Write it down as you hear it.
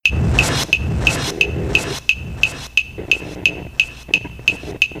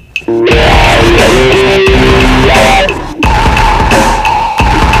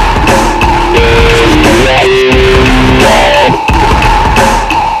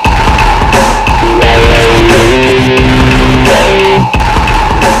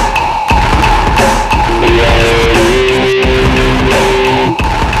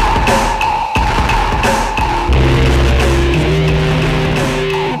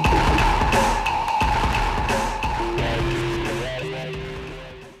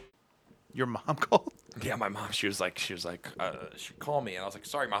mom called? Yeah, my mom. She was like, she called me, and I was like,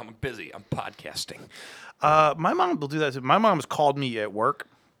 sorry, mom, I'm busy. I'm podcasting. My mom will do that too. My mom's called me at work.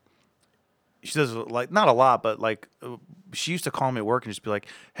 She does like not a lot, but like she used to call me at work and just be like,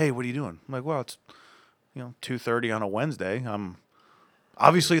 "Hey, what are you doing?" I'm like, "Well, it's 2:30 on a Wednesday. I'm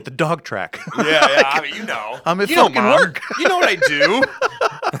obviously at the dog track. Yeah. I mean, you know, I'm at you know, fucking Mom. work." You know what I do.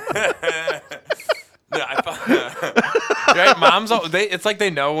 No, right? Moms, it's like they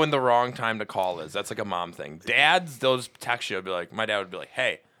know when the wrong time to call is. That's like a mom thing. Dads, they'll just text you. Be like, my dad would be like,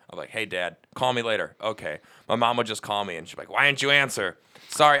 "Hey," I'm like, "Hey, Dad, call me later." Okay. My mom would just call me and she'd be like, "Why didn't you answer?"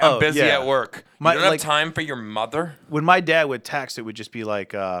 "Sorry, I'm busy yeah. at work." You My- don't have like- time for your mother? When my dad would text, it would just be like,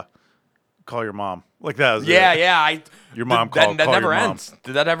 "Call your mom." Like that was Yeah, it. yeah. Your mom that called. That Call never your mom. ends.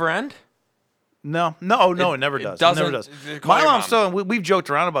 Did that ever end? No, it never it does. It doesn't- never does. call My your mom's mom. still. We've joked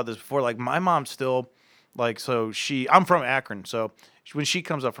around about this before. Like my mom's still, like I'm from Akron, so when she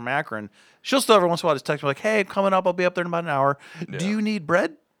comes up from Akron, she'll still every once in a while just text me like, "Hey, I'm coming up. I'll be up there in about an hour. Do you need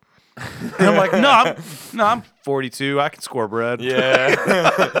bread?" And I'm like, I'm 42. I can score bread. Yeah.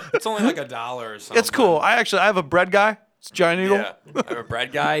 It's only like $1 or something. It's cool. I have a bread guy. It's Giant Eagle. Yeah. I have a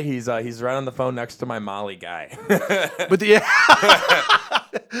bread guy. He's right on the phone next to my Molly guy. But yeah,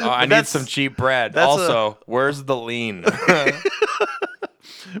 I need that's- some cheap bread. that's Also, where's the lean?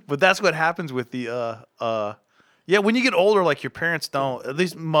 but that's what happens with the yeah, when you get older, like your parents don't, at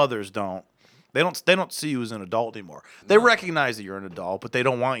least mothers don't. They don't see you as an adult anymore. They recognize that you're an adult, but they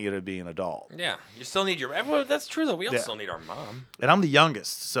don't want you to be an adult. Yeah, you still need your. Well, that's true though. We all Yeah. still need our mom. And I'm the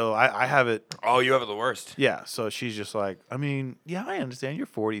youngest, so I have it. Oh, you have it the worst. Yeah, so she's just like, I mean, yeah, I understand you're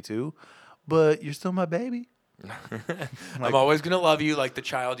 42, but you're still my baby. I'm always gonna love you like the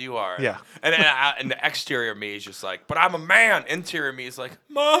child you are. Yeah. And the exterior me is just like, but I'm a man. Interior me is like,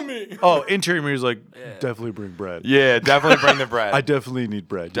 mommy. Oh, interior me is like, definitely bring bread. Yeah, definitely bring the bread. I definitely need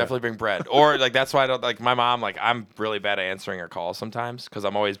bread. yeah. Definitely bring bread. Or like that's why I don't like my mom. Like I'm really bad at answering her calls sometimes because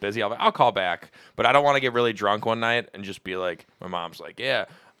I'm always busy. I'll call back, but I don't want to get really drunk one night and just be like, my mom's like, yeah,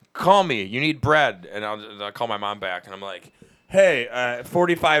 call me. You need bread, and I'll call my mom back, and I'm like, hey,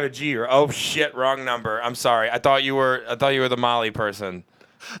 45 a G, or oh shit, wrong number. I'm sorry. I thought you were the Molly person.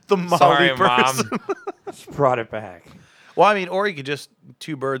 The Molly Sorry, person. mom. Just brought it back. Well, I mean, or you could just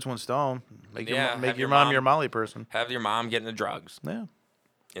two birds, one stone. Make Yeah, your have your mom mom- your Molly person. Have your mom get into drugs. Yeah.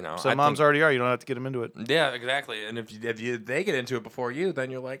 You know, Some I moms think- already are. You don't have to get them into it. Yeah, exactly. And if they get into it before you, then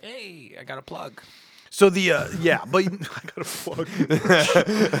you're like, hey, I got a plug. So the yeah, but I got a plug.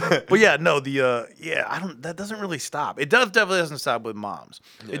 But yeah, no, I don't. That doesn't really stop. It definitely doesn't stop with moms.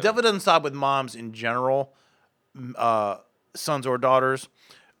 Yeah. It definitely doesn't stop with moms in general, sons or daughters.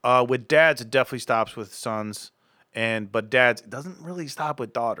 With dads, it definitely stops with sons, but dads, it doesn't really stop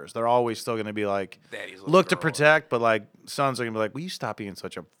with daughters. They're always still going to be like Daddy's little look to girl. protect, but like sons are going to be like, will you stop being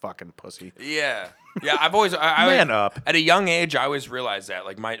such a fucking pussy? Yeah, yeah. I've always Man up. At a young age. I always realized that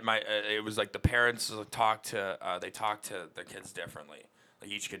like my it was like the parents talk to their kids differently, like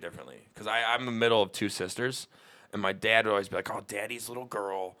each kid differently. Because I'm the middle of two sisters, and my dad would always be like, "Oh, Daddy's little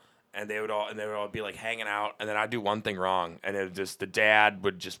girl," and they would all be like hanging out, and then I'd do one thing wrong, and the dad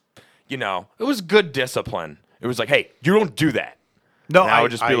would just, it was good discipline. It was like, "Hey, you don't do that." No, And I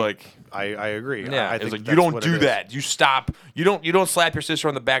would just be like, I agree. yeah, I it's think like you that's don't what do it is. that. You stop. You don't slap your sister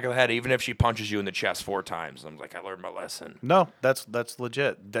on the back of the head even if she punches you in the chest 4 times. I'm like, I learned my lesson. No, that's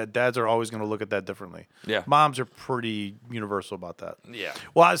legit. Dads are always going to look at that differently. Yeah. Moms are pretty universal about that. Yeah.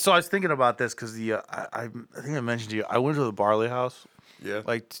 Well, so I was thinking about this because I think I mentioned to you, I went to the Barley House Yeah.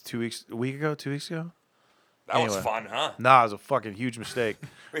 like 2 weeks ago. That was anyway. fun, huh? Nah, it was a fucking huge mistake.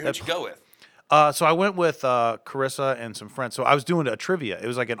 Wait, who'd you go with? So I went with Carissa and some friends. So I was doing a trivia. It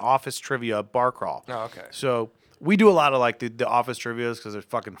was like an office trivia bar crawl. Oh, okay. So we do a lot of like the office trivias because they're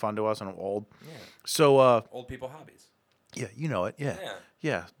fucking fun to us and I'm old. Yeah. So Old people hobbies. yeah, you know it. Yeah. Yeah.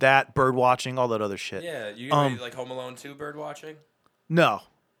 Yeah. That, bird watching, all that other shit. Yeah. You like Home Alone 2 bird watching? No.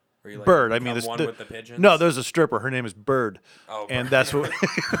 Or you like Bird. I mean, become this, one the- with the pigeons? no, there's a stripper. Her name is Bird. Oh, and Bird. that's what.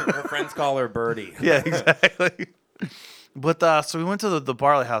 Her friends call her Birdie. Yeah, exactly. But so we went to the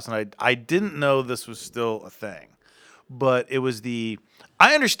Barley House, and I didn't know this was still a thing, but it was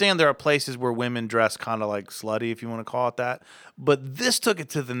I understand there are places where women dress kind of like slutty, if you want to call it that, but this took it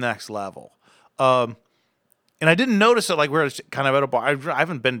to the next level. And I didn't notice it like we're kind of at a bar. I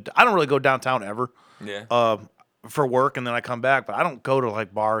don't really go downtown ever. Yeah. For work, and then I come back, but I don't go to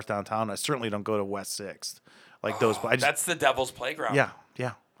like bars downtown. I certainly don't go to West Sixth, like those. I just, That's the devil's playground. yeah.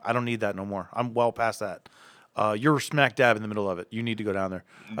 I don't need that no more. I'm well past that. You're smack dab in the middle of it. You need to go down there.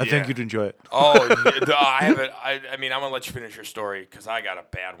 I think Yeah. you'd enjoy it. Oh, I haven't. I mean, I'm gonna let you finish your story because I got a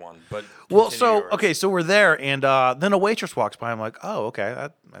bad one. But Well, continue so yours. okay, so we're there, and then a waitress walks by. I'm like, oh, okay,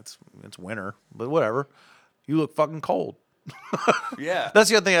 that's it's winter, but whatever. You look fucking cold. Yeah. That's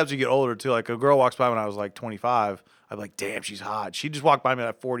the other thing as you get older too. Like a girl walks by when I was like 25. I'm like, damn, she's hot. She just walked by me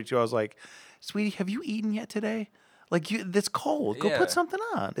at 42. I was like, sweetie, have you eaten yet today? Like, it's cold. Go Yeah. put something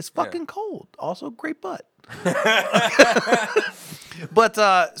on. It's fucking cold. Also, great butt. But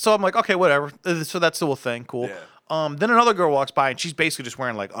so I'm like, okay, whatever. So that's still a thing. Cool. Yeah. Then another girl walks by and she's basically just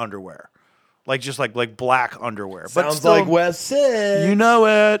wearing like underwear, like just like black underwear. But Sounds still, like West Six. you know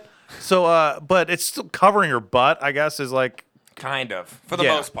it. So but it's still covering her butt. I guess is like. Kind of, for the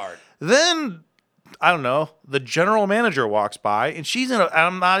Yeah. most part. Then I don't know. The general manager walks by and she's in a.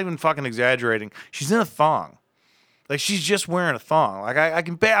 I'm not even fucking exaggerating. She's in a thong. Like she's just wearing a thong. Like I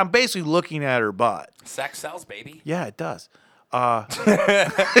can. I'm basically looking at her butt. Sex sells, baby. Yeah, it does.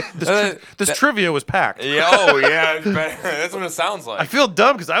 This trivia was packed. Yeah. Oh, yeah. That's what it sounds I like. feel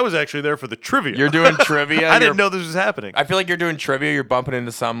dumb because I was actually there for the trivia. You're doing trivia. I didn't know this was happening. I feel like you're doing trivia. You're bumping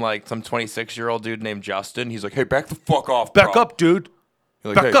into some 26-year-old dude named Justin. He's like, "Hey, back the fuck off, Back bro." up, dude.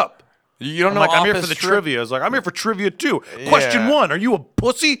 You're like, Back "Hey, up. You don't I'm know. like, I'm here for office the tri- trivia. I was like, I'm here for trivia too. Question Yeah. 1: Are you a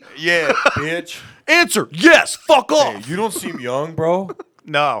pussy? Yeah, bitch. Answer: Yes. Fuck off. Hey, you don't seem young, bro.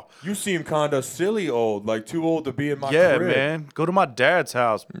 No. You seem kind of silly old, like too old to be in my Yeah, crib. man. Go to my dad's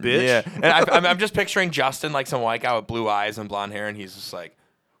house, bitch. Yeah, and I'm just picturing Justin like some white guy with blue eyes and blonde hair, and he's just like,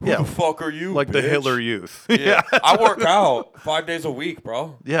 Who Yeah. the fuck are you, Like the bitch? Hitler Youth. "Yeah, I work out 5 days a week,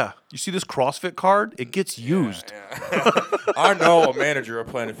 bro. Yeah. You see this CrossFit card? It gets used. I know a manager of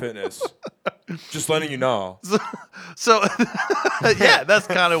Planet Fitness. Just letting you know. So, yeah, that's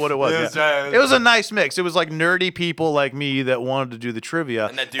kind of what it was. It was, yeah. It was a nice mix. It was like nerdy people like me that wanted to do the trivia.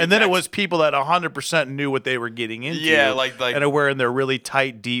 And that dude And then it next- was people that 100% knew what they were getting into. Yeah, like- And are wearing their really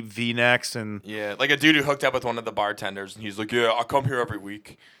tight, deep V-necks. And Yeah, like a dude who hooked up with one of the bartenders, and he's like, "Yeah, I come here every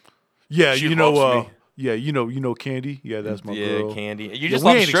week." yeah, She you know, loves me. yeah, you know Candy? Yeah, that's my girl. Candy. You Yeah, just we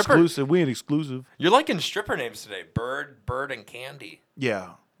love ain't stripper. exclusive. We ain't exclusive. You're liking stripper names today: Bird, and Candy. Yeah.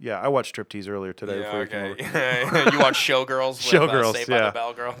 Yeah, I watched Striptease earlier today. Yeah, before you came okay. over. You watch Showgirls? Showgirls, Saved by yeah. the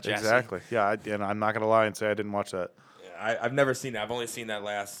Bell girl. Jessie. Exactly. Yeah, and I'm not going to lie and say I didn't watch that. I've never seen it. I've only seen that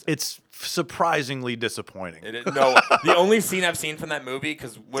last. It's surprisingly disappointing. No, the only scene I've seen from that movie,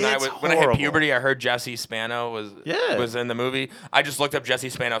 because when I It's hit horrible. puberty, I heard Jesse Spano Yeah. was in the movie. I just looked up Jesse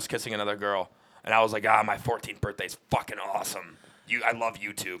Spano's kissing another girl, and I was like, my 14th birthday's fucking awesome. I love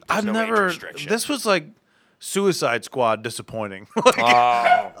YouTube. There's I've no age never. restriction. This was like Suicide Squad disappointing.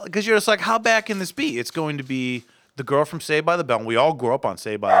 Oh, Because you're just like, how bad can this be? It's going to be the girl from Saved by the Bell. And we all grew up on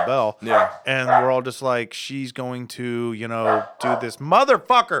Saved by the Bell. Yeah. And we're all just like, she's going to, do this.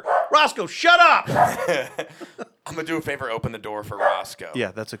 Motherfucker. Roscoe, shut up. I'm gonna do a favor. Open the door for Roscoe.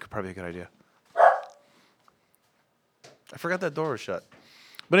 Yeah, that's probably a good idea. I forgot that door was shut.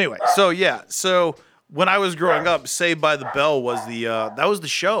 But anyway, so when I was growing up, Saved by the Bell was that was the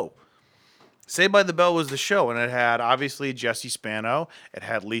show. Saved by the Bell was the show, and it had obviously Jesse Spano, it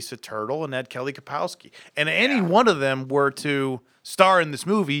had Lisa Turtle, and it had Kelly Kapowski. And any one of them were to star in this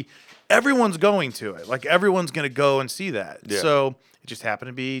movie, everyone's going to it. Like everyone's going to go and see that. Yeah. So it just happened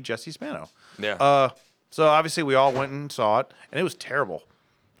to be Jesse Spano. Yeah. So obviously we all went and saw it, and it was terrible.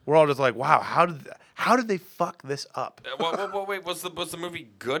 We're all just like, wow, how did they fuck this up? Wait, was the movie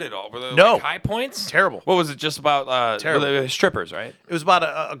good at all? Were there No. like, high points? Terrible. What was it just about? Terrible. Were they strippers, right? It was about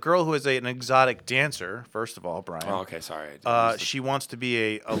a girl who is an exotic dancer. First of all, Brian. Oh, okay, sorry. She wants to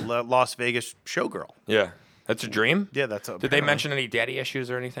be a Las Vegas showgirl. Yeah, that's a dream. Yeah, that's a. Did they mention any daddy issues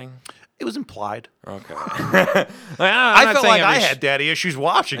or anything? It was implied. Okay. I felt like I had daddy issues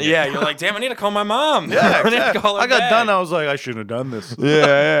watching it. Yeah, you're like, damn, I need to call my mom. Yeah, I need to exactly. call her I got back. done. I was like, I shouldn't have done this.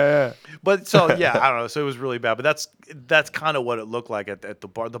 Yeah. But so yeah, I don't know. So it was really bad. But that's kind of what it looked like at the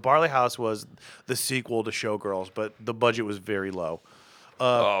bar. The Barley House was the sequel to Showgirls, but the budget was very low.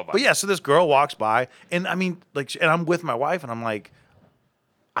 But yeah, so this girl walks by, and I mean, like, and I'm with my wife, and I'm like,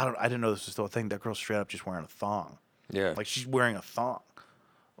 I didn't know this was still a thing. That girl's straight up just wearing a thong. Yeah. Like she's wearing a thong.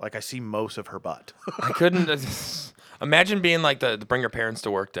 Like I see most of her butt. I couldn't imagine being like the bring your parents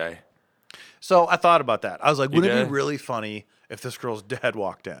to work day. So I thought about that. I was like, wouldn't it did? be really funny if this girl's dad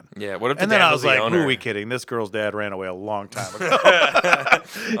walked in? Yeah. What if the And then dad I was the like, who owner? are we kidding? This girl's dad ran away a long time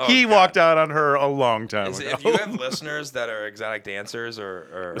ago. He walked out on her a long time ago. If you have listeners that are exotic dancers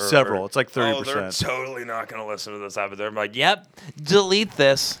or Several. It's like 30%. Oh, they're totally not going to listen to this episode. They're like, yep, delete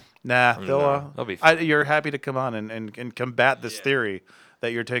this. Nah, They'll be you're happy to come on and combat this theory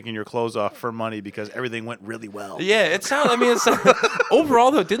that you're taking your clothes off for money because everything went really well. Yeah, it sounded. I mean,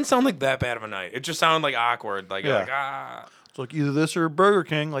 overall though, it didn't sound like that bad of a night. It just sounded like awkward. Like, Yeah. like ah. It's like either this or Burger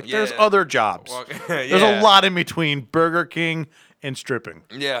King. Like there's Yeah. other jobs. Well, There's yeah. a lot in between Burger King and stripping.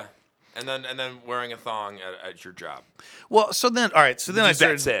 Yeah, and then wearing a thong at your job. Well, so then all right, so then I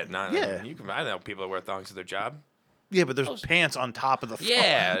started. That's it. Not, Yeah. I know people that wear thongs at their job. Yeah, but there's pants on top of the.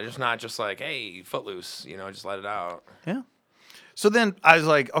 Yeah, it's not just like, hey, footloose. Just let it out. Yeah. So then I was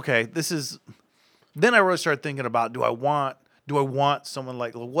like, okay, this is. Then I really started thinking about do I want someone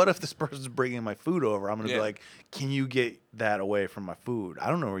like, well, what if this person's bringing my food over? I'm gonna be Yeah. like, can you get that away from my food? I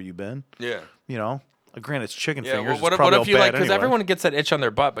don't know where you've been. Yeah. Granted, it's chicken Yeah, fingers. well, it's what if probably you all like? bad Because anyway. everyone gets that itch on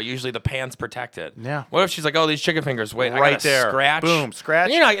their butt, but usually the pants protect it. Yeah. What if she's like, "Oh, these chicken fingers. Wait, I Right gotta there. Scratch. Boom, scratch.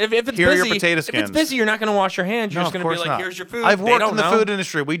 And you're not. If it's Here are busy, your potato if skins. it's busy, you're not gonna wash your hands. You're No, just of gonna be course like, not. "Here's your food." I've They worked don't in the know. food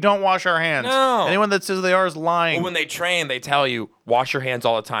industry. We don't wash our hands. No. Anyone that says they are is lying. Well, when they train, they tell you wash your hands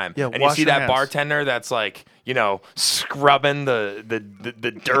all the time. Yeah, and you wash see your that hands. bartender that's like, scrubbing the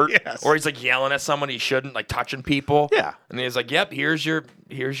dirt, Yes. or he's like yelling at someone he shouldn't, like touching people. Yeah. and he's like, "Yep, here's your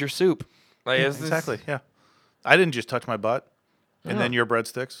soup." Like, it's this- Exactly. Yeah. I didn't just touch my butt and then your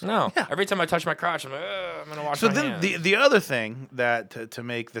breadsticks. No. Yeah. Every time I touch my crotch, I'm like, I'm gonna wash So my then hands. the other thing that to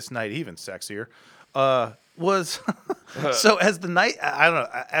make this night even sexier was so as the night I don't know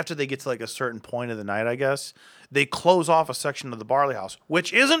after they get to like a certain point of the night I guess they close off a section of the barley house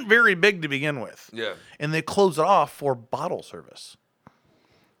which isn't very big to begin with. Yeah. And they close it off for bottle service.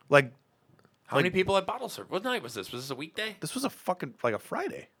 Like How many people had bottle service? What night was this? Was this a weekday? this was a fucking like a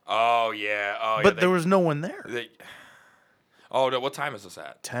Friday, Oh yeah. Oh yeah. but there was no one there. Oh, no, what time is this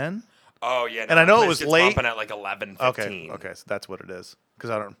at? 10. Oh yeah. And I know it place was gets late. Bumping at like 11:15. Okay, so that's what it is because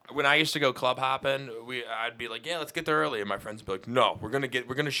I don't. When I used to go club hopping, I'd be like, yeah, let's get there early, and my friends would be like, no, we're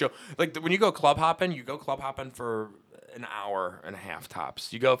gonna show. Like when you go club hopping for an hour and a half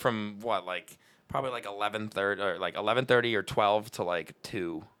tops. You go from what probably like 11:30 or 12 to like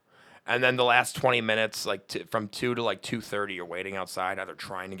 2. And then the last 20 minutes, from 2 to like 2:30, you're waiting outside, either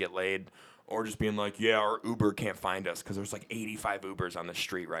trying to get laid or just being like, yeah, our Uber can't find us because there's like 85 Ubers on the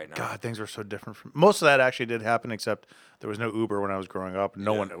street right now. God, things are so different from most of that actually did happen, except there was no Uber when I was growing up.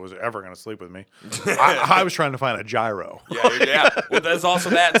 No one was ever going to sleep with me. I was trying to find a gyro. Yeah. Well, there's also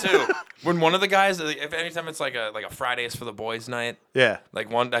that too. When one of the guys, if anytime it's like a Fridays for the boys night, Yeah.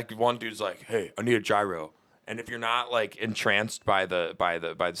 like one dude's like, hey, I need a gyro. And if you're not like entranced by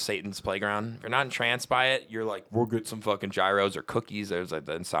the Satan's playground, if you're not entranced by it, you're like, we'll get some fucking gyros or cookies. There's like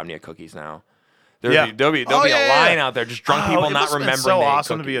the insomnia cookies now. There'll be a line out there, just drunk people it not must've been remembering. so they ate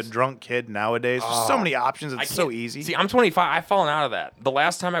awesome to be a cookies. drunk kid nowadays. There's so many options. It's so easy. See, I'm 25. I've fallen out of that. The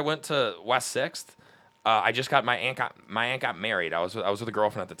last time I went to West 6th, I just got my aunt got married. I was with a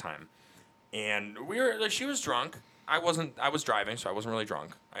girlfriend at the time, and she was drunk. I was driving, so I wasn't really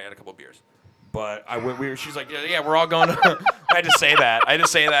drunk. I had a couple beers. But she's like, yeah, we're all going to. I had to say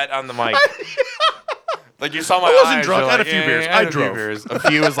that on the mic. Like you saw my I wasn't eyes. drunk. You're I had a like, few yeah, beers. I had I a few drove. beers. A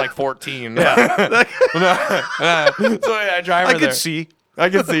few was like 14. So yeah, I drive her I there. could see. I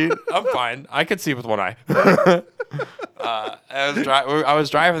can see. I'm fine. I can see with one eye. I was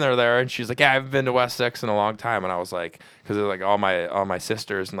driving her there, and she's like, "Yeah, I haven't been to West 6 in a long time." And I was like, because like all my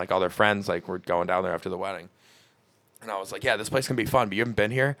sisters and like all their friends like were going down there after the wedding. And I was like, "Yeah, this place can be fun, but you haven't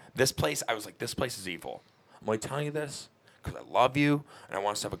been here. This place," I was like, "This place is evil." I'm like telling you this because I love you and I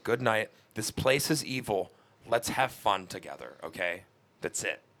want us to have a good night. This place is evil. Let's have fun together, okay? That's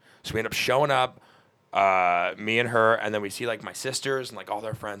it. So we end up showing up, me and her, and then we see like my sisters and like all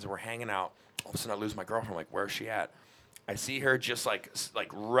their friends, and we're hanging out. All of a sudden, I lose my girlfriend. I'm like, where's she at? I see her just like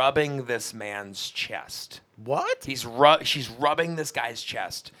rubbing this man's chest. What? She's rubbing this guy's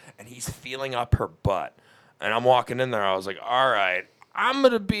chest, and he's feeling up her butt. And I'm walking in there. I was like, all right, I'm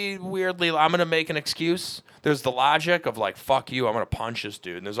going to make an excuse. There's the logic of like, fuck you, I'm going to punch this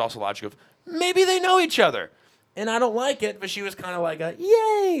dude. And there's also logic of maybe they know each other. And I don't like it, but she was kind of like a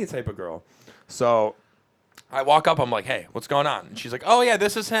yay type of girl. So I walk up, I'm like, hey, what's going on? And she's like, oh yeah,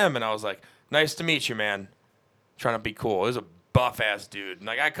 this is him. And I was like, nice to meet you, man. Trying to be cool. This is a buff-ass dude. And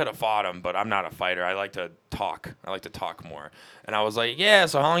like, I could have fought him, but I'm not a fighter. I like to talk. more. And I was like, yeah,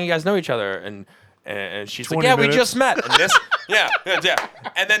 so how long you guys know each other? And she's like, 20 yeah, minutes. we just met. And this, yeah.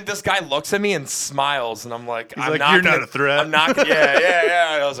 And then this guy looks at me and smiles, and I'm like, He's like, "You're not a threat." I'm not.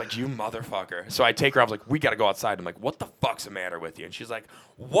 Yeah. I was like, you motherfucker. So I take her. I was like, we gotta go outside. I'm like, what the fuck's the matter with you? And she's like,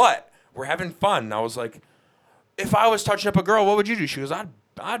 what? We're having fun. And I was like, if I was touching up a girl, what would you do? She goes, I'd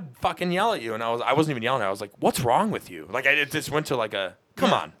fucking yell at you. And I wasn't even yelling. I was like, what's wrong with you? Like, it just went to like a,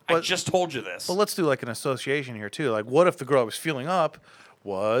 come on. I but- just told you this. Well, let's do like an association here too. Like, what if the girl I was feeling up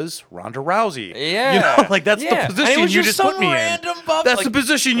was Ronda Rousey. Yeah. You know, like that's Yeah. the And it position was you just just put some me in. random buff, That's like- the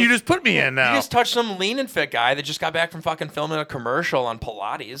position you just put me in now. You just touched some lean and fit guy that just got back from fucking filming a commercial on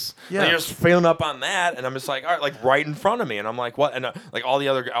Pilates. Yeah. And you're just feeling up on that, and I'm just like, all right, like right in front of me, and I'm like, what? And like all the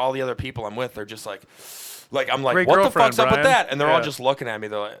other people I'm with, they're just like I'm like, Great what the girlfriend, fuck's up with Brian. that? And they're all Yeah. just looking at me.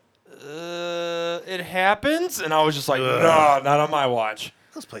 They're like, it happens, and I was just like, Ugh. no, not on my watch.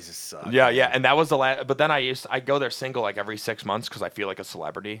 Those places suck. Yeah, yeah, and that was the last. But then I go there single like every 6 months because I feel like a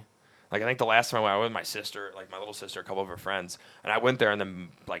celebrity. Like I think the last time I went with my sister, like my little sister, a couple of her friends, and I went there, and then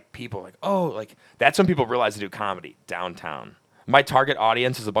like people like, oh, like that's when people realize to do comedy downtown. My target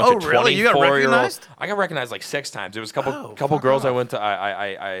audience is a bunch Oh, of really? You got 24-year-olds. recognized? I got recognized like 6 times. It was a couple Oh, couple fuck girls I off. went to.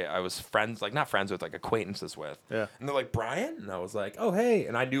 I was friends, like not friends with, like acquaintances with. Yeah. And they're like, Brian, and I was like, oh hey,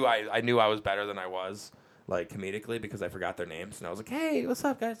 and I knew I was better than I was. Like comedically because I forgot their names, and I was like, "Hey, what's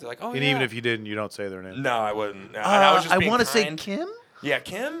up, guys?" They're like, "Oh, And yeah." even if you didn't, you don't say their name. No, I wouldn't. And I was just being want to say kind. Kim. Yeah,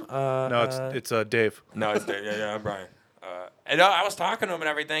 Kim. No, it's Dave. No, it's Dave. Yeah, I'm Brian. And I was talking to him and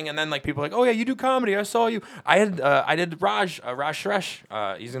everything, and then like people were like, "Oh yeah, you do comedy. I saw you." I did Raj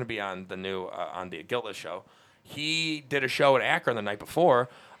Suresh. He's gonna be on the new on the Guiltless show. He did a show in Akron the night before.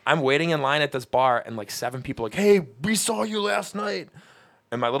 I'm waiting in line at this bar, and like 7 people are like, "Hey, we saw you last night."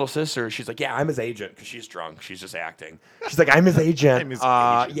 And my little sister, she's like, yeah, I'm his agent because she's drunk. She's just acting. She's like, I'm his agent. I'm his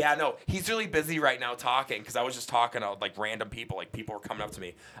agent. Yeah, no, he's really busy right now talking because I was just talking to like random people. Like people were coming up to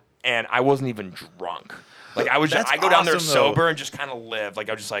me, and I wasn't even drunk. Like I was just, That's I go down there awesome, though. sober and just kind of live. Like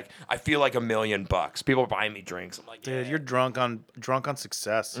I was just like, I feel like $1 million. People are buying me drinks. I'm like, yeah. Dude, you're drunk on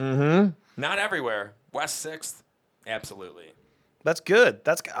success. Not everywhere. West 6th, absolutely. That's good.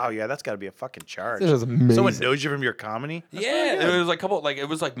 That's got to be a fucking charge. This is amazing. Someone knows you from your comedy. Yeah, it was like it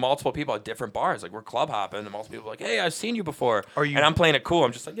was like multiple people at different bars. Like we're club hopping, and multiple people were like, "Hey, I've seen you before." Are you- And I'm playing it cool.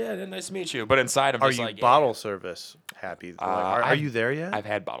 I'm just like, "Yeah, nice to meet you." But inside, I'm Are just you like, yeah. bottle service happy? Like, are I've- you there yet? I've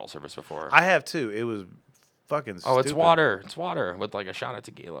had bottle service before. I have too. It was fucking. Oh, it's stupid. water. It's water with like a shot of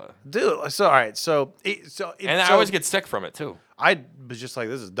tequila. dude. So all right, And I always get sick from it too. I was just like,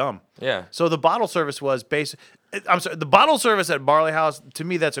 this is dumb. Yeah. So the bottle service was basic. I'm sorry. The bottle service at Barley House, to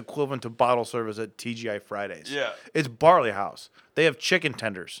me, that's equivalent to bottle service at TGI Fridays. Yeah. It's Barley House. They have chicken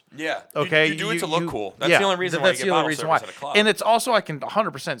tenders. Yeah. Okay. You do it to look cool. That's yeah, the only reason why you that's get the only bottle reason service why. at a club. And it's also, I can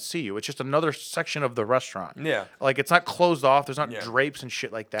 100% see you. It's just another section of the restaurant. Yeah. Like it's not closed off. There's not Yeah. drapes and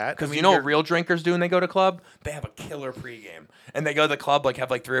shit like that. Because I mean, you know you're- what real drinkers do when they go to club? They have a killer pregame. And they go to the club, like have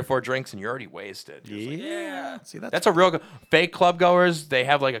like 3 or 4 drinks, and you're already wasted. You're just like, Yeah. See, That's a real fake club goers. They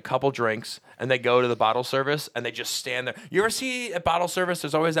have like a couple drinks and they go to the bottle service and they just stand there. You ever see at bottle service?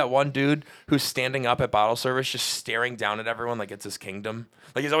 There's always that one dude who's standing up at bottle service, just staring down at everyone like it's his kingdom.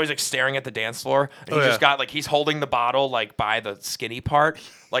 Like he's always like staring at the dance floor, and Oh, he's just yeah. got like he's holding the bottle like by the skinny part,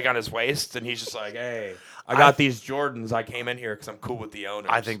 like on his waist, and he's just like, "Hey, I got these Jordans. I came in here because I'm cool with the owners."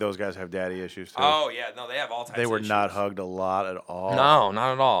 I think those guys have daddy issues too. Oh yeah, no, they have all types. they of were not issues. hugged a lot at all. No,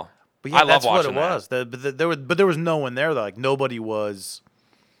 not at all. But yeah, I love that's what watching it was. There was no one there. Though. Like nobody was.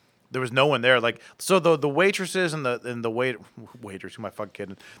 There was no one there. Like so, the waitresses and the waiters. Who am I fucking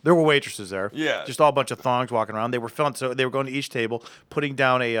kidding? There were waitresses there. Yeah. Just all a bunch of thongs walking around. They were filling. So they were going to each table, putting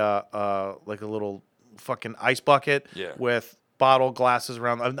down a like a little fucking ice bucket. Yeah. With bottle glasses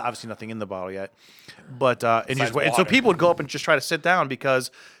around. Obviously nothing in the bottle yet. But and, you just, Besides and so water. people would go up and just try to sit down because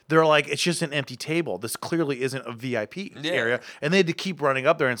they're like, it's just an empty table. This clearly isn't a VIP area, and they had to keep running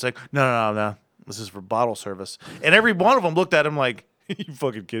up there and it's like, no. This is for bottle service. And every one of them looked at him like, you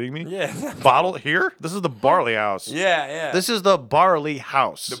fucking kidding me? Yeah. Bottle here? This is the Barley House. Yeah. This is the Barley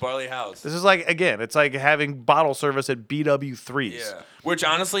House. the Barley House. This is like, again, it's like having bottle service at BW3s. Yeah. Which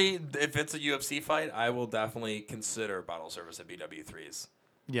honestly, if it's a UFC fight, I will definitely consider bottle service at BW3s.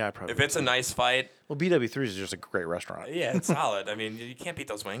 Yeah, I probably. If it's a nice fight, Well, BW3s is just a great restaurant. yeah, it's solid. I mean, you can't beat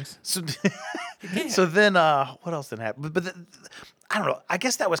those wings. So, so then, what else didn't happen? But I don't know. I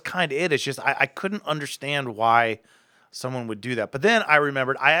guess that was kind of it. It's just I couldn't understand why someone would do that. But then I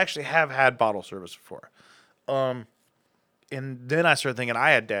remembered I actually have had bottle service before, and then I started thinking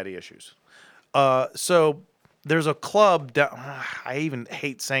I had daddy issues. So there's a club down. I even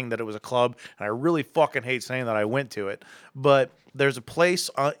hate saying that it was a club, and I really fucking hate saying that I went to it. But there's a place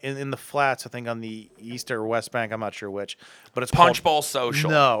in the flats, I think on the east or west bank. I'm not sure which, but it's Punch called, Bowl Social.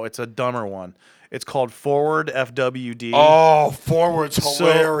 No, it's a dumber one. It's called Forward FWD. Oh, forward's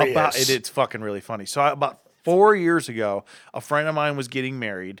hilarious. It's fucking really funny. So about 4 years ago, a friend of mine was getting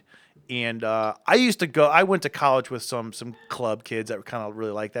married, and I used to go. I went to college with some club kids that kind of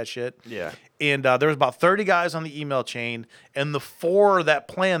really like that shit. Yeah. And there was about 30 guys on the email chain, and the 4 that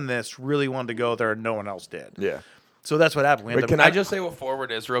planned this really wanted to go there, and no one else did. Yeah. So that's what happened. We Wait, ended can up, I just say what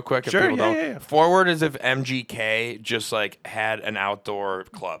Forward is real quick? If Sure, people yeah, don't? yeah, yeah. Forward is if MGK just like had an outdoor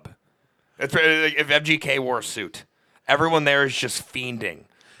club. It's like if MGK wore a suit. Everyone there is just fiending.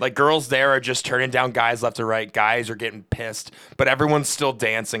 Like girls there are just turning down guys left or right. Guys are getting pissed, but everyone's still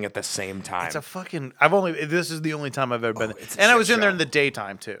dancing at the same time. It's a fucking. This is the only time I've ever been there, it's a and I shit was in there show. in the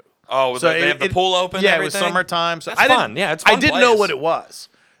daytime too. Oh, So they have the pool open. and Yeah, it was everything? summertime. So That's I didn't, fun. Yeah, it's I fun didn't know place. what it was.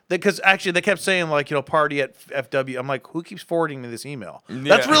 Because actually, they kept saying like party at FW. I'm like, who keeps forwarding me this email?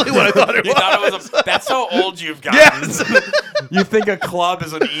 That's Yeah. really what I thought it You was. thought it was that's how old you've gotten. Yes. You think a club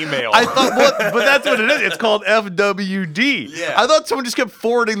is an email. I thought, but that's what it is. It's called FWD. Yeah. I thought someone just kept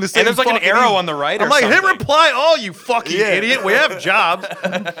forwarding the same. there's like an fucking arrow email. on the right I'm or like, hit something. reply all, you fucking Yeah. idiot. We have jobs.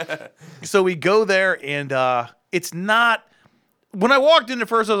 So we go there, and it's not. When I walked in at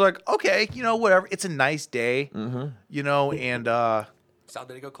first, I was like, okay, whatever. It's a nice day, and South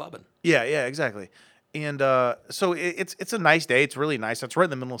Day to go clubbing. yeah, exactly. And so it's a nice day. It's really nice. It's right in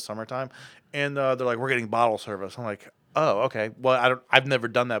the middle of summertime, and they're like, we're getting bottle service. I'm like, oh, okay. Well, I've never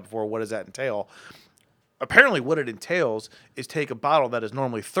done that before. What does that entail? Apparently, what it entails is take a bottle that is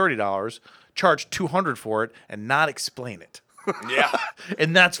normally $30, charge $200 for it, and not explain it. Yeah.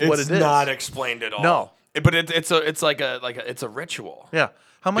 And that's what it is. It's not explained at all. No. But it's a ritual. Yeah.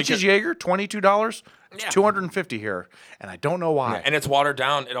 How much is Jaeger? $22. It's Yeah. $250 here, and I don't know why. And it's watered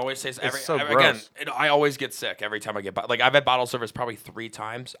down. It always tastes so again. gross. I always get sick every time I get like I've had bottle service probably 3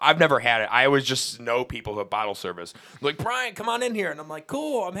 times. I've never had it. I always just know people who have bottle service. Like Brian, come on in here, and I'm like,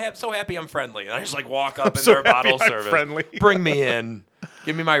 cool. I'm so happy I'm friendly. And I just like walk up in so their happy bottle I'm service. friendly. Bring me in.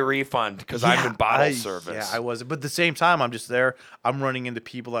 Give me my refund because I'm in bottle service. Yeah, I was. But at the same time, I'm just there. I'm running into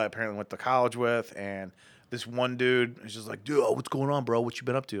people that I apparently went to college with, and this one dude is just like, dude, what's going on, bro? What you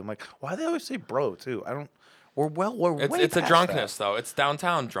been up to? I'm like, why do they always say bro, too? I don't. We're It's a past drunkenness that. though. It's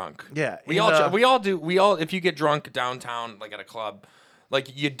downtown drunk. Yeah, We and, all if you get drunk downtown like at a club,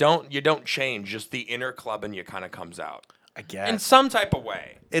 like you don't change. Just the inner club in you kind of comes out I guess. in some type of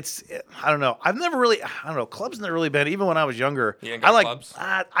way. I don't know. I've never really, I don't know. Clubs never really been. Even when I was younger, You didn't go I to like clubs?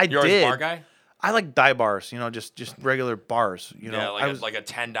 I You're did. always a bar guy. I like dive bars. Just regular bars. Yeah, I was like a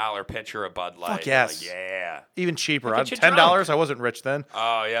 $10 pitcher of Bud Light. Fuck yes. Like, yeah. even cheaper. Get you $10. drunk. I wasn't rich then.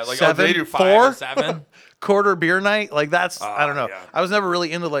 Oh yeah, like Seven, they do 5 4? or 7. Quarter beer night, like that's I don't know. yeah. I was never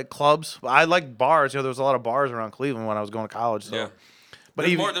really into like clubs. I like bars. There was a lot of bars around Cleveland when I was going to college. So. Yeah. But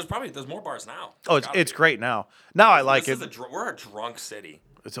There's even more. There's more bars now. oh, it's great now. Now I like This it. is we're a drunk city.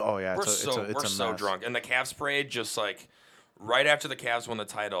 It's oh yeah, We're it's so mess. drunk. And the Cavs parade just like right after the Cavs won the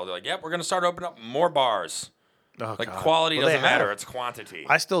title, they're like, "Yep, we're gonna start opening up more bars." Oh, Like God. quality Well, they doesn't matter; have. it's quantity.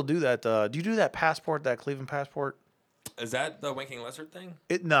 I still do that. Do you do that passport? That Cleveland passport? Is that the Winking Lizard thing?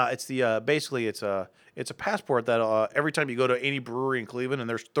 It's the basically it's a passport that every time you go to any brewery in Cleveland, and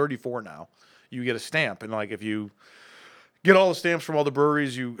there's 34 now, you get a stamp, and like if you get all the stamps from all the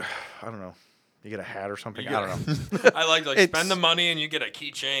breweries, I don't know, you get a hat or something. I don't know. I like It's- spend the money and you get a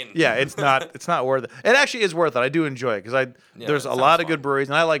keychain. Yeah, it's not worth it. It actually is worth it. I do enjoy it because there's it a sounds lot of fun. good breweries,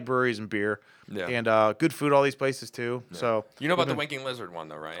 and I like breweries and beer, Yeah. and good food. All these places too. So You know about the Winking Lizard one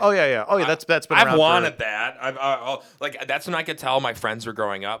though, right? oh yeah. That's been around I've for- wanted that. Like that's when I could tell my friends were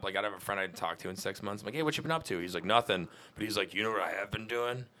growing up. Like I'd have a friend I'd talk to in 6 months. I'm like, hey, what you been up to? He's like, nothing. But he's like, you know what I have been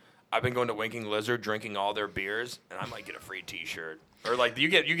doing? I've been going to Winking Lizard, drinking all their beers, and I might get a free T-shirt. Or like you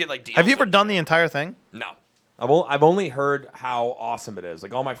get like deals. Have you ever with- done the entire thing? No. I've only heard how awesome it is.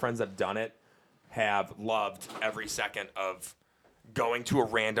 Like all my friends that have done it have loved every second of going to a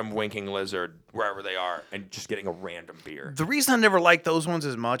random Winking Lizard wherever they are and just getting a random beer. The reason I never liked those ones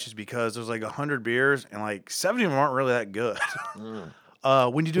as much is because there's like 100 beers and like 70 of them aren't really that good.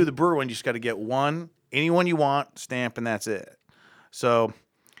 When you do the brewer one, you just got to get any one you want, stamp, and that's it. So,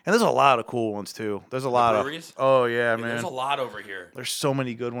 and there's a lot of cool ones too. There's a lot of breweries? oh yeah, And man. there's a lot over here. There's so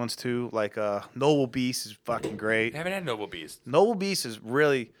many good ones too. Like Noble Beast is fucking great. I haven't had Noble Beast. Noble Beast is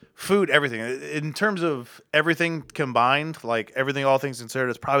really food, everything. In terms of everything combined, like everything, all things considered,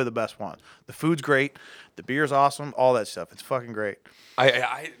 it's probably the best one. The food's great, the beer's awesome, all that stuff. It's fucking great.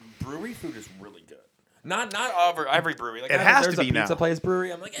 Brewery food is really good. Not over every brewery. Like It has there's to be a pizza now. place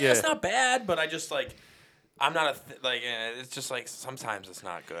brewery. I'm like, Yeah. it's not bad, but I just like. I'm not it's just like sometimes it's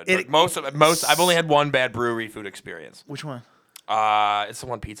not good. It- But most I've only had one bad brewery food experience. Which one? It's the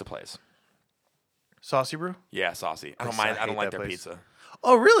one pizza place. Saucy Brew? Yeah, saucy. I don't I mind. I hate don't like that their place. pizza.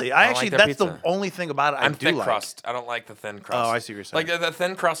 Oh, really? I don't actually, like their that's the pizza. only thing about it I I'm do thick like. crust. I don't like the thin crust. Oh, I see what you're saying. Like the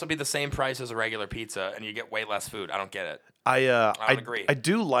thin crust will be the same price as a regular pizza, and you get way less food. I don't get it. I don't agree. I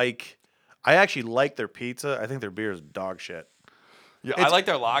do like. I actually like their pizza. I think their beer is dog shit. Yeah, I like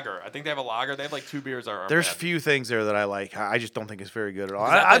their lager. I think they have a lager. They have like 2 beers. There's few things there that I like. I just don't think it's very good at all.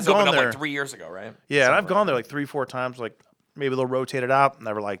 That I've place opened gone up there. like 3 years ago, right? Yeah, and Something I've gone there like like 3-4 times. Like maybe they'll rotate it out.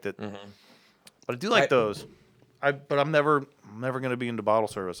 Never liked it, but I do like those. But I'm never gonna be into bottle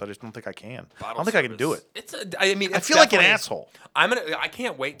service. I just don't think I can. I don't think I can do it. I mean, I it's feel like an definitely- asshole. I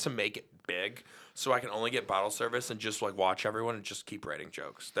can't wait to make it big, so I can only get bottle service and just like watch everyone and just keep writing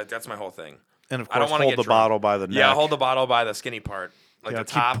jokes. That's my whole thing. And of I don't course, wanna hold get the drunk. bottle by the neck. Yeah, hold the bottle by the skinny part, like the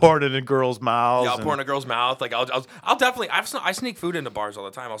keep top. pouring it in girls' mouths. Yeah, I'll pour in a girl's mouth. Like I'll definitely. I sneak food into bars all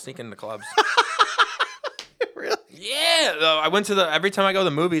the time. I'll sneak into clubs. Really? Yeah, I went to every time I go to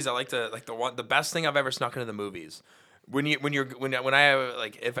the movies. I like the best thing I've ever snuck into the movies. When I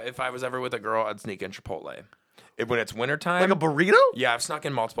like if I was ever with a girl, I'd sneak in Chipotle. When it's wintertime, Like a burrito? yeah, I've snuck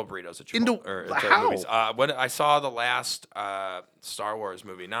in multiple burritos at Into- how? movies. When I saw the last Star Wars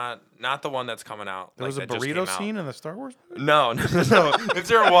movie, not the one that's coming out. There was a burrito scene in the Star Wars movie? No. If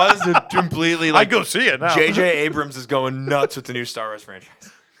there was, it completely like I'd go see it now. J.J. Abrams is going nuts with the new Star Wars franchise.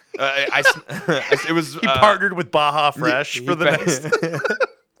 It was He partnered with Baja Fresh for the next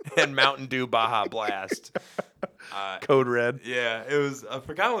and Mountain Dew Baja Blast. Code Red. Yeah, it was. I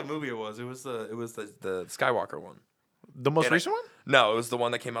forgot what movie it was. It was the Skywalker one. The most And recent one? No, it was the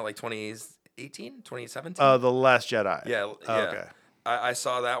one that came out like 2018, 2017. The Last Jedi. Yeah. Okay. I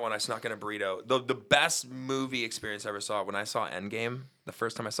saw that one. I snuck in a burrito. The best movie experience I ever saw when I saw Endgame. The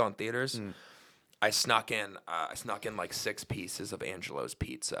first time I saw it in theaters, I snuck in like 6 pieces of Angelo's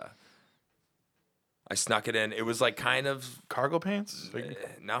pizza. I snuck it in. It was like kind of Cargo pants?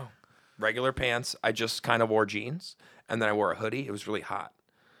 no regular pants. I just kind of wore jeans, and then I wore a hoodie. It was really hot,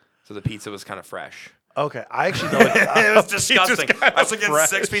 so the pizza was kind of fresh. Okay, I actually know It was disgusting. kind I was of like in fresh.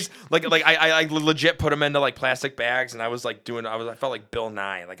 6 pieces. Like I legit put them into like plastic bags, and I was like I felt like Bill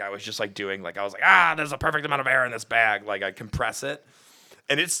Nye. Like I was just like doing like I was like there's a perfect amount of air in this bag. Like I compress it,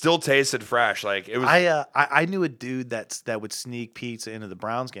 and it still tasted fresh. Like it was. I knew a dude that would sneak pizza into the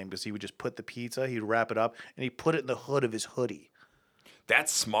Browns game because he would just put the pizza, he'd wrap it up, and he'd put it in the hood of his hoodie.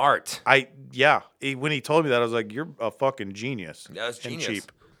 That's smart. When he told me that, I was like, "You're a fucking genius." Yeah, that's and genius.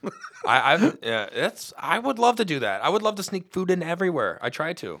 cheap. I would love to do that. I would love to sneak food in everywhere. I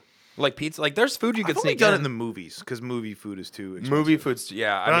try to. Like pizza. Like there's food you could I've only sneak done it in. in the movies because movie food is too expensive. Movie foods,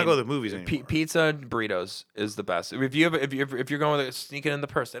 yeah. I don't go to the movies anymore. Pizza and burritos is the best. If you're going with sneak it in the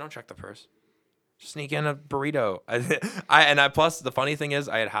purse, they don't check the purse. Just sneak in a burrito. Plus the funny thing is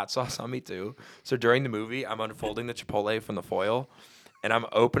I had hot sauce on me too. So during the movie, I'm unfolding the Chipotle from the foil, and I'm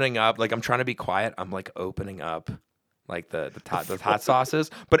opening up like I'm trying to be quiet. I'm like opening up like the hot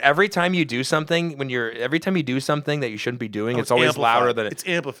sauces. But every time you do something that you shouldn't be doing, it's always amplified. louder than It's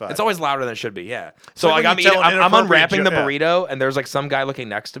amplified. It's always louder than it should be, yeah. So like like when you tell an I'm inappropriate unwrapping the joke. burrito, and there's like some guy looking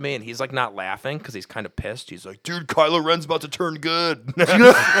next to me, and he's like not laughing because he's kind of pissed. He's like, "Dude, Kylo Ren's about to turn good."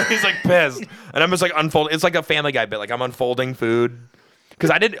 He's like pissed, and I'm just like unfolding. It's like a Family Guy bit. Like I'm unfolding food because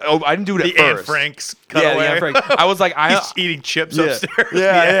I didn't do it the at Anne first. Frank's Yeah, the cutaway. Anne Frank. I was like, He's eating chips yeah, upstairs.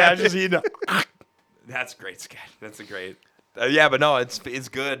 yeah, just eating. That's great sketch. That's a great. Yeah, but no, it's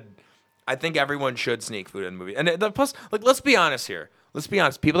good. I think everyone should sneak food in the movie. And plus, like, let's be honest here. Let's be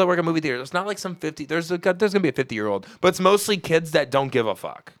honest. People that work at movie theaters, it's not like some 50. There's gonna be a 50-year-old, but it's mostly kids that don't give a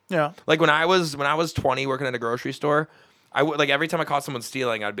fuck. Yeah. Like when I was 20 working at a grocery store, I would like every time I caught someone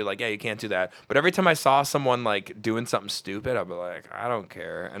stealing, I'd be like, "Yeah, you can't do that." But every time I saw someone like doing something stupid, I'd be like, "I don't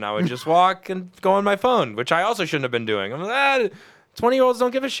care," and I would just walk and go on my phone, which I also shouldn't have been doing. I'm like, 20-year-olds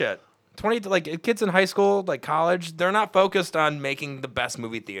don't give a shit. Kids in high school, like college, they're not focused on making the best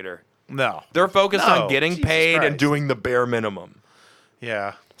movie theater. No. They're focused No, on getting Jesus paid and Christ. doing the bare minimum.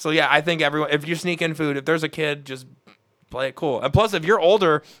 Yeah. So yeah, I think everyone, if you sneak in food, if there's a kid, just play it cool. And plus, if you're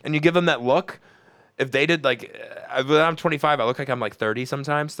older and you give them that look, if they did like, when I'm 25, I look like I'm like 30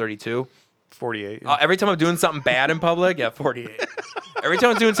 sometimes, 32. 48. Every time I'm doing something bad in public, 48. Every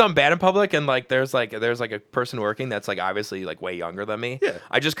time I'm doing something bad in public, and like there's like a person working that's like obviously like way younger than me. Yeah.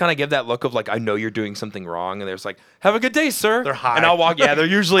 I just kind of give that look of like I know you're doing something wrong, and there's like, have a good day, sir. They're high. and I'll walk. Yeah, they're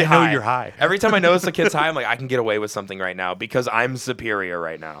usually I know high. you're high. Every time I notice the kid's high, I'm like, I can get away with something right now because I'm superior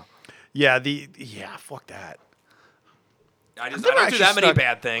right now. Yeah, fuck that. I I've don't do actually that many snuck-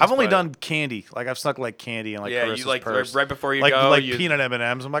 bad things. I've only but- done candy. Like I've snuck like candy and like Yeah, Carissa's you like purse. right before you like, go, like you- peanut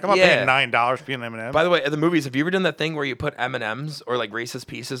M&Ms. I'm like, I'm not Yeah. paying $9 for peanut M&Ms. By the way, at the movies, have you ever done that thing where you put M&Ms or like Reese's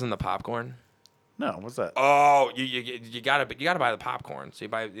Pieces in the popcorn? No, what's that? Oh, you gotta buy the popcorn. So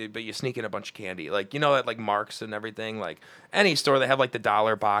but you sneak in a bunch of candy, like at like Mark's and everything. Like any store, they have like the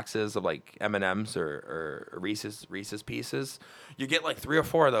dollar boxes of like M&Ms or Reese's Pieces. You get like 3 or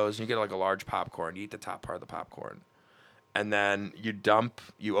 4 of those, and you get like a large popcorn. You eat the top part of the popcorn, and then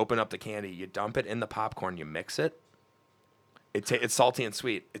you open up the candy, you dump it in the popcorn, you mix it, It's salty and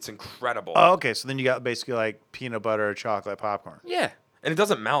sweet. It's incredible. Oh, okay. So then you got basically like peanut butter, chocolate, popcorn. Yeah. And it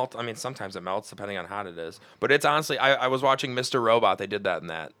doesn't melt. I mean, sometimes it melts depending on how hot it is. But it's honestly, I was watching Mr. Robot. They did that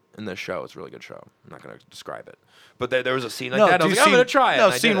in this show. It's a really good show. I'm not going to describe it. But there was a scene like that. I was like, I'm going to try it. No,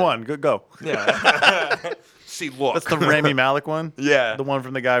 and I scene did it. one. Go. Yeah. See, look. That's the Rami Malek one. Yeah. The one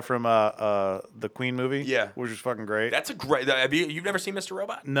from the guy from the Queen movie. Yeah. Which was fucking great. That's a great. You've never seen Mr.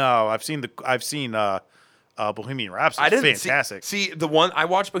 Robot? No, I've seen Bohemian Rhapsody. I didn't Fantastic. See the one I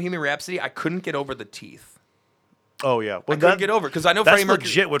watched Bohemian Rhapsody. I couldn't get over the teeth. Oh yeah. Well, I couldn't get over because I know that's Freddie Mercury.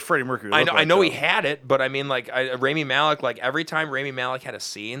 legit what Freddie Mercury. I know. looked like, I know though. he had it, but I mean, like Rami Malek. Like every time Rami Malek had a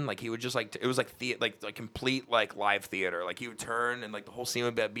scene, like he would just like it was like like complete like live theater. Like he would turn and like the whole scene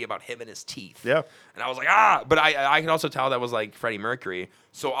would be about him and his teeth. Yeah. And I was like, but I could also tell that was like Freddie Mercury.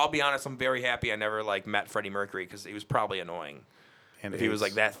 So I'll be honest, I'm very happy I never like met Freddie Mercury because he was probably annoying. And If he was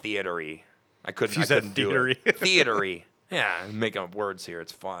like that theatery, I couldn't. If I you couldn't said do it. theatery. Theatery. Yeah, I'm making up words here.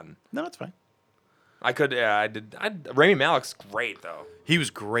 It's fun. No, it's fine. I could. Yeah, I did. Rami Malek's great though. He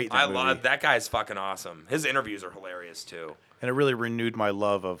was great. In that I movie. love that guy's fucking awesome. His interviews are hilarious too. And it really renewed my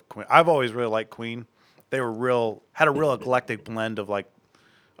love of Queen. I've always really liked Queen. They were had a real eclectic blend of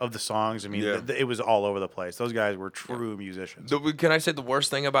the songs. I mean, Yeah. it was all over the place. Those guys were true musicians. Can I say the worst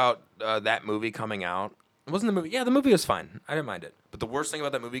thing about that movie coming out? It wasn't the movie. Yeah, the movie was fine. I didn't mind it. But the worst thing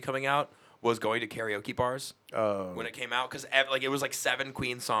about that movie coming out was going to karaoke bars when it came out because it was like 7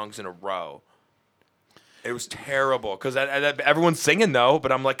 Queen songs in a row. It was terrible because everyone's singing though,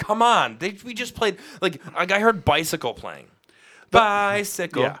 but I'm like, come on, we just played like I heard Bicycle playing.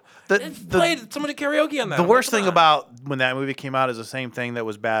 Bicycle. Yeah. Played someone did karaoke on that. The I'm worst like, thing come on. about when that movie came out is the same thing that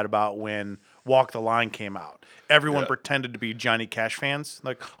was bad about when Walk the Line came out. Everyone pretended to be Johnny Cash fans.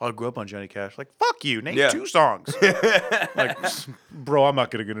 Like, oh, I grew up on Johnny Cash. Like, fuck you. Name 2 songs. Like, bro, I'm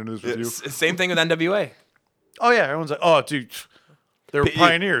not going to get into this with you. Same thing with NWA. Oh, yeah. Everyone's like, oh, dude, they were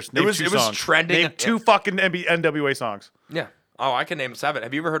pioneers. Name 2 it was songs. trending. Name 2 fucking NWA songs. Yeah. Oh, I can name 7.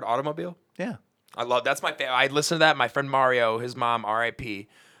 Have you ever heard Automobile? Yeah. I love that's my favorite. I listened to that. My friend Mario, his mom, R.I.P.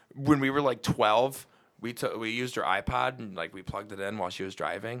 When we were like 12, we used her iPod and like we plugged it in while she was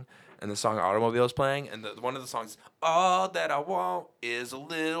driving, and the song Automobile was playing, and one of the songs, all that I want is a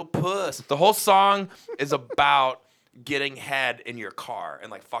little puss. The whole song is about getting head in your car and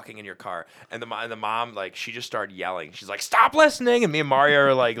like fucking in your car, and the mom like she just started yelling. She's like, "Stop listening!" And me and Mario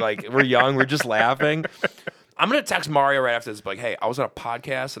are like we're young, we're just laughing. I'm gonna text Mario right after this, like, hey, I was on a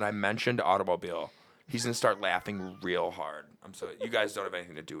podcast and I mentioned Automobile. He's gonna start laughing real hard. You guys don't have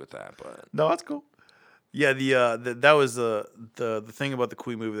anything to do with that, but No, that's cool. Yeah, that was the thing about the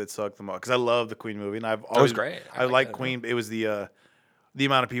Queen movie that sucked the most because I love the Queen movie and I've always great. I like Queen. It was the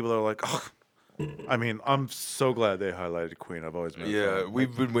amount of people that are like, oh, I mean, I'm so glad they highlighted Queen. I've always been a fan.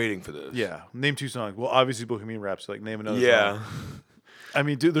 we've been waiting for this. Yeah, name 2 songs. Well, obviously Bohemian Rhapsody. Like name another. Yeah. song. I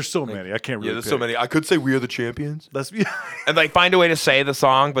mean, dude, there's so many. I can't really. Yeah, there's so many. I could say We Are the Champions. Let's And like find a way to say the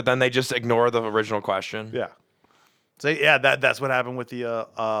song, but then they just ignore the original question. yeah. So yeah, that's what happened with the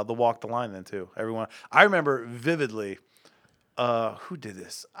Walk the Line then too. Everyone, I remember vividly. Who did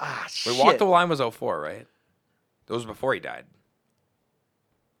this? Shit. Wait, Walk the Line was 04, right? That was before he died.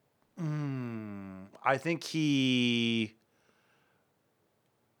 I think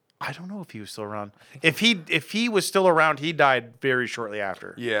I don't know if he was still around. If he was still around, he died very shortly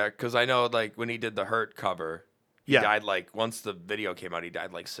after. Yeah, because I know like when he did the Hurt cover, he Yeah. died like once the video came out, he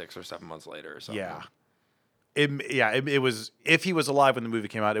died like 6 or 7 months later or something. Yeah. It was if he was alive when the movie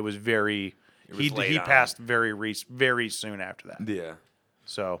came out, it was very was late he on. passed very soon after that. Yeah.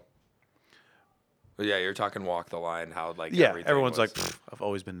 So But yeah, you're talking Walk the Line, how like yeah, everything everyone's was- like, "Pfft, I've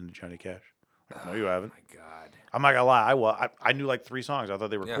always been into Johnny Cash. Like, no, you haven't. my God. I'm not gonna lie. I knew like 3 songs. I thought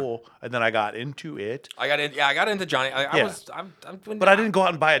they were Yeah. cool, and then I got into it. I got into Johnny. I Yeah. was I'm But I didn't go out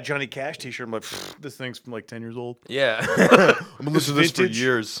and buy a Johnny Cash T-shirt. I'm like, "Pfft, this thing's from like 10 years old. Yeah. I'm gonna listen to this for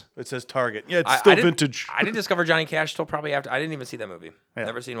years. It says Target. Yeah, it's I still didn't- vintage. I didn't discover Johnny Cash till probably after. I didn't even see that movie. Yeah.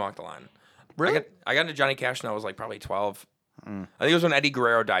 Never seen Walk the Line. Really? I got into Johnny Cash when I was like probably 12. I think it was when Eddie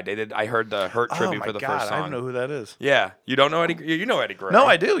Guerrero died. I heard the Hurt Oh tribute my for the God, first song. I don't know who that is. Yeah, you don't know Eddie. You know Eddie Guerrero. No,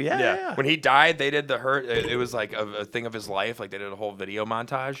 I do. Yeah. When he died, they did the Hurt. It was like a thing of his life. Like they did a whole video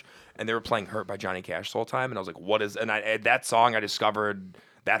montage, and they were playing Hurt by Johnny Cash the whole time. And I was like, "What is?" And that song, I discovered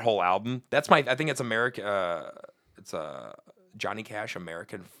that whole album. That's my. I think it's American. It's Johnny Cash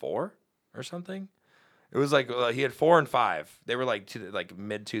American 4 or something. It was like he had 4 and 5. They were like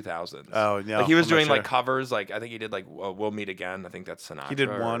mid 2000s. Oh, yeah, Like he was I'm not doing sure. like covers. Like I think he did like We'll Meet Again. I think that's Sinatra. He did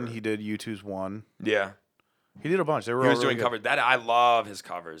one. He did U2's one. Yeah. He did a bunch. They were He all was really doing good. covers. That I love his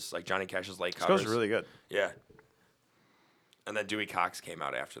covers, like Johnny Cash's late Those covers. are really good. Yeah. And then Dewey Cox came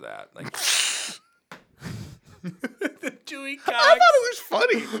out after that. Like Dewey Cox. I thought it was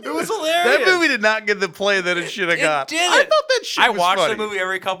funny. It was hilarious. That movie did not get the play that it should have got. didn't. I thought that shit I was watch funny. the movie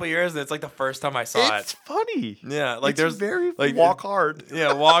every couple of years, and it's like the first time I saw It's it. funny. Yeah, like It's there's very like walk hard.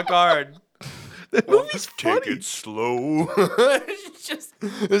 Yeah, walk hard. The movie's Take funny. it slow.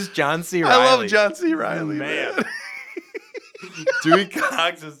 It's John C. Reilly. I love John C. Reilly, Man. man. Dewey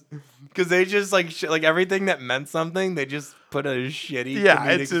Cox is because they just like everything that meant something. They just put a shitty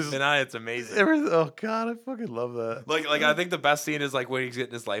comedic it's just- spin on it. It's amazing. Oh God, I fucking love that. Like I think the best scene is like when he's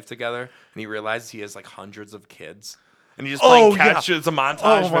getting his life together and he realizes he has like hundreds of kids and he's just playing catch. yeah. It's a montage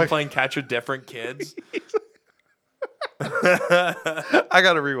Oh, of my- him playing catch with different kids. I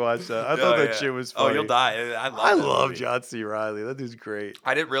gotta rewatch that. I thought that shit was funny. Oh, you'll die. I I that love movie. John C. Reilly. That dude's great.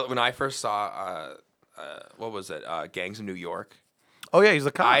 I didn't really when I first saw what was it? Gangs of New York. Oh yeah, he's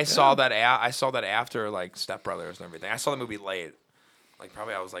the cop. I yeah. saw that. I saw that after like Step Brothers and everything. I saw the movie late, like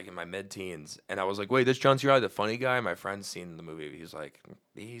probably I was like in my mid-teens, and I was like, "Wait, this John C. Reilly, the funny guy." My friend's seen the movie. He's like,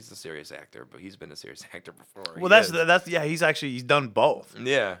 "He's a serious actor, but he's been a serious actor before." Well, that's yeah. He's done both.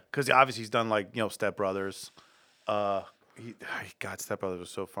 Yeah. Because obviously he's done like Step Brothers. God, Step Brothers was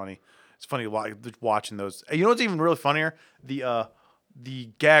so funny. It's funny watching those. You know what's even really funnier? The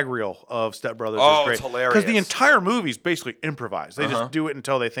gag reel of Step Brothers Oh, is great. it's hilarious. Because the entire movie is basically improvised. They just do it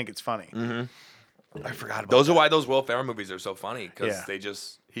until they think it's funny. Mm-hmm. I forgot about Those that. are why those Will Ferrell movies are so funny because Yeah. they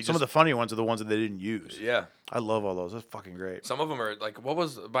just Some of the funny ones are the ones that they didn't use. yeah. I love all those. That's fucking great. Some of them are like what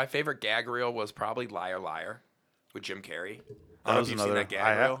was my favorite gag reel was probably Liar Liar with Jim Carrey. I don't know if you've seen that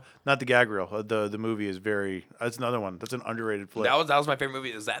gag reel. Not the gag reel. The movie is very. That's another one. That's an underrated flick. That was my favorite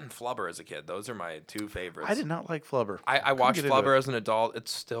movie. Is that and Flubber as a kid? Those are my two favorites. I did not like Flubber. I watched get into Flubber it. as an adult.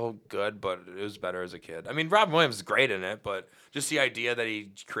 It's still good, but it was better as a kid. I mean, Robin Williams is great in it, but just the idea that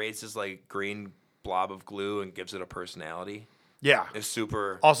he creates this like green blob of glue and gives it a personality Yeah. is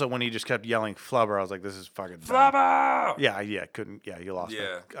super. Also, when he just kept yelling Flubber, I was like, "This is fucking dumb." Flubber. Yeah, couldn't. Yeah, you lost.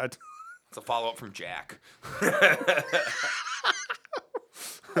 Yeah. Me. It's a follow up from Jack.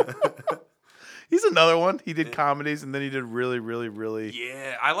 He's another one. He did comedies, and then he did really, really, really.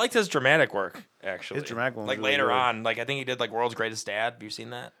 Yeah, I liked his dramatic work actually. His dramatic one was like really later good. on, like I think he did like World's Greatest Dad. Have you seen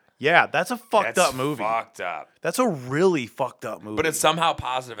that? Yeah, that's a fucked That's up movie. Fucked up. That's a really fucked up movie. But it's somehow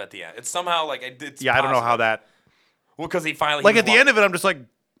positive at the end. It's somehow like it's I don't know how positive. that. Well, because he finally Like at the end of it, I'm just like,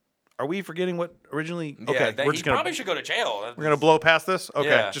 "Are we forgetting what originally?" yeah, Okay, that we're he just gonna probably should go to jail. we're gonna blow past this.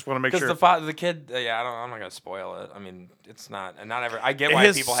 Okay, just want to make sure. Because the kid, I'm not gonna spoil it. I mean, it's not, and not ever. I get why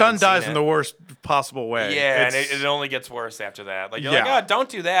His people son haven't seen dies it. in the worst possible way. Yeah, and It's- it only gets worse after that. Like you're Yeah. like, oh, don't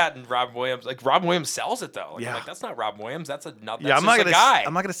do that. And Robin Williams sells it though. Like, I'm Yeah. like that's not Robin Williams. That's a that's yeah, I'm just not a gonna. guy.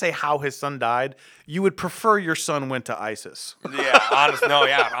 I'm not gonna say how his son died. You would prefer your son went to ISIS. Yeah,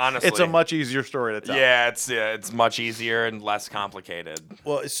 honestly, It's a much easier story to tell. Yeah, it's much easier and less complicated.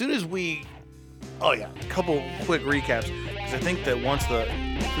 Well, as soon as we, a couple quick recaps because I think that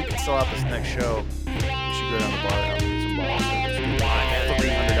if we can sell out this next show, we should go down to the bar and get some balls.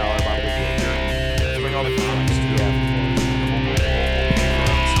 $300 bottle of beer. Bring all the comics.